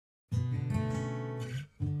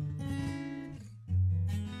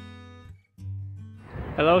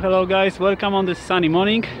Hello guys, welcome on this sunny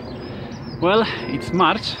morning. Well, it's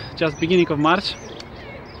March, just beginning of March,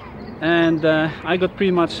 and I got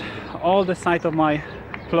pretty much all the side of my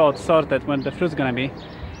plot sorted when the fruit's gonna be,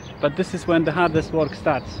 but this is when the hardest work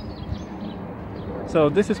starts. So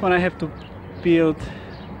this is when I have to build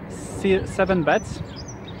 7 beds.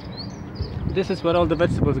 This is where all the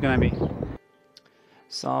vegetables are gonna be.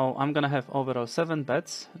 So I'm gonna have overall 7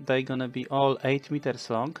 beds. They're gonna be all 8 meters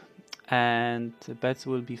long, and the beds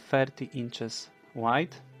will be 30 inches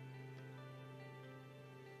wide.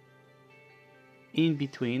 In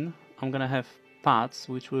between, I'm gonna have paths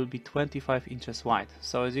which will be 25 inches wide.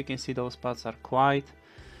 So as you can see, those paths are quite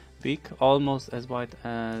big, almost as wide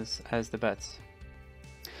as the beds.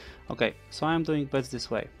 Okay, so I'm doing beds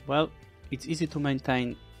this way. Well, it's easy to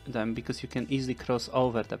maintain them because you can easily cross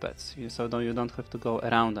over the beds, so you don't have to go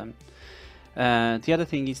around them. The other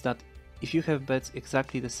thing is that if you have beds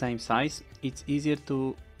exactly the same size, it's easier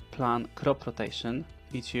to plan crop rotation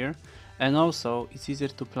each year, and also it's easier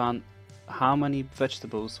to plan how many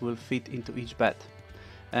vegetables will fit into each bed.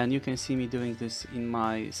 And you can see me doing this in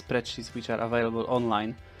my spreadsheets, which are available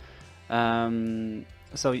online.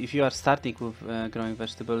 So if you are starting with growing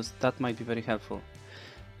vegetables, that might be very helpful.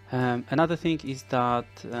 Another thing is that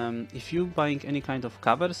if you're buying any kind of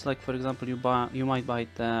covers, like for example you might buy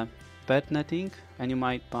the bed netting and you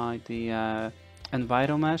might buy the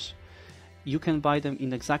EnviroMesh, you can buy them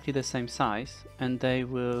in exactly the same size and they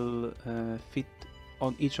will fit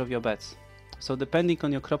on each of your beds. So depending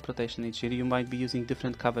on your crop rotation each year, you might be using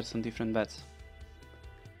different covers on different beds.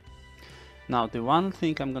 Now the one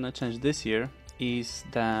thing I'm gonna change this year is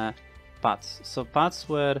the paths. So paths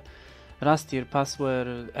were last year, paths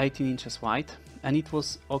were 18 inches wide, and it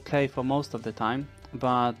was okay for most of the time,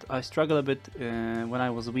 but I struggled a bit when I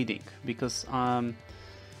was weeding, because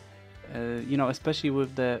you know, especially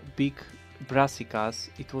with the big brassicas,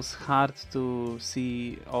 it was hard to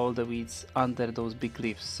see all the weeds under those big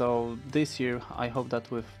leaves. So this year I hope that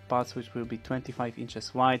with paths which will be 25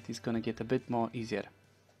 inches wide, it's gonna get a bit more easier.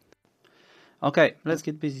 Okay, let's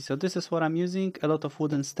get busy. So this is what I'm using: a lot of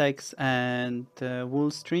wooden stakes and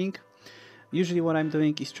wool string. Usually what I'm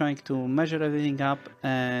doing is trying to measure everything up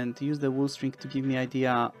and use the wool string to give me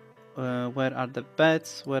idea where are the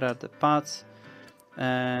beds, where are the paths.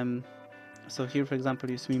 So here, for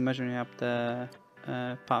example, you see me measuring up the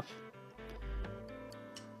path.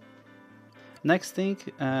 Next thing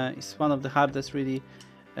is one of the hardest really.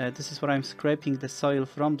 This is where I'm scraping the soil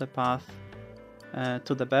from the path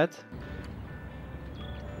to the bed.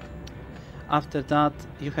 After that,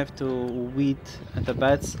 you have to weed the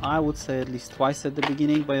beds. I would say at least twice at the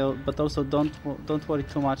beginning, but also don't worry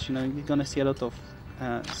too much. You know, you're gonna see a lot of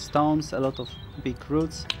stones, a lot of big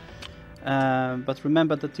roots. But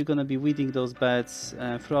remember that you're gonna be weeding those beds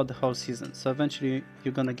throughout the whole season. So eventually,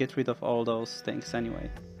 you're gonna get rid of all those things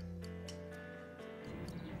anyway.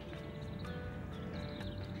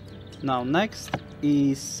 Now next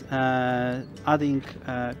is adding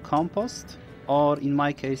compost. Or in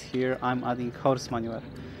my case here, I'm adding horse manure.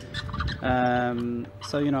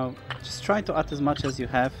 So you know, just try to add as much as you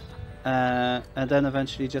have, and then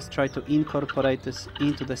eventually just try to incorporate this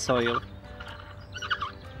into the soil.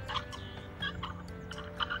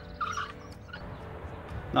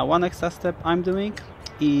 Now one extra step I'm doing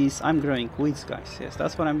is I'm growing weeds, guys. Yes,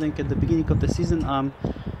 that's what I'm doing at the beginning of the season.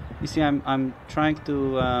 You see, I'm trying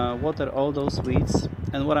to water all those weeds,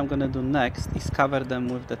 and what I'm gonna do next is cover them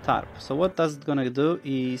with the tarp. So what that's gonna do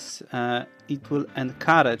is it will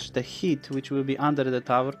encourage the heat which will be under the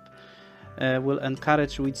tarp, will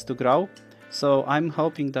encourage weeds to grow. So I'm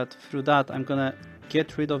hoping that through that I'm gonna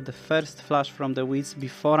get rid of the first flush from the weeds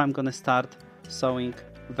before I'm gonna start sowing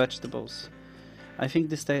vegetables. I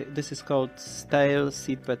think this is called stale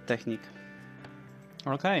seedbed technique.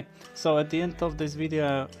 Okay, so at the end of this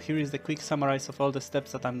video, here is the quick summary of all the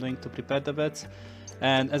steps that I'm doing to prepare the beds.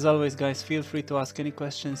 And as always, guys, feel free to ask any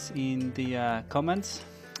questions in the comments.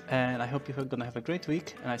 And I hope you're gonna have a great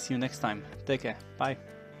week, and I see you next time. Take care. Bye.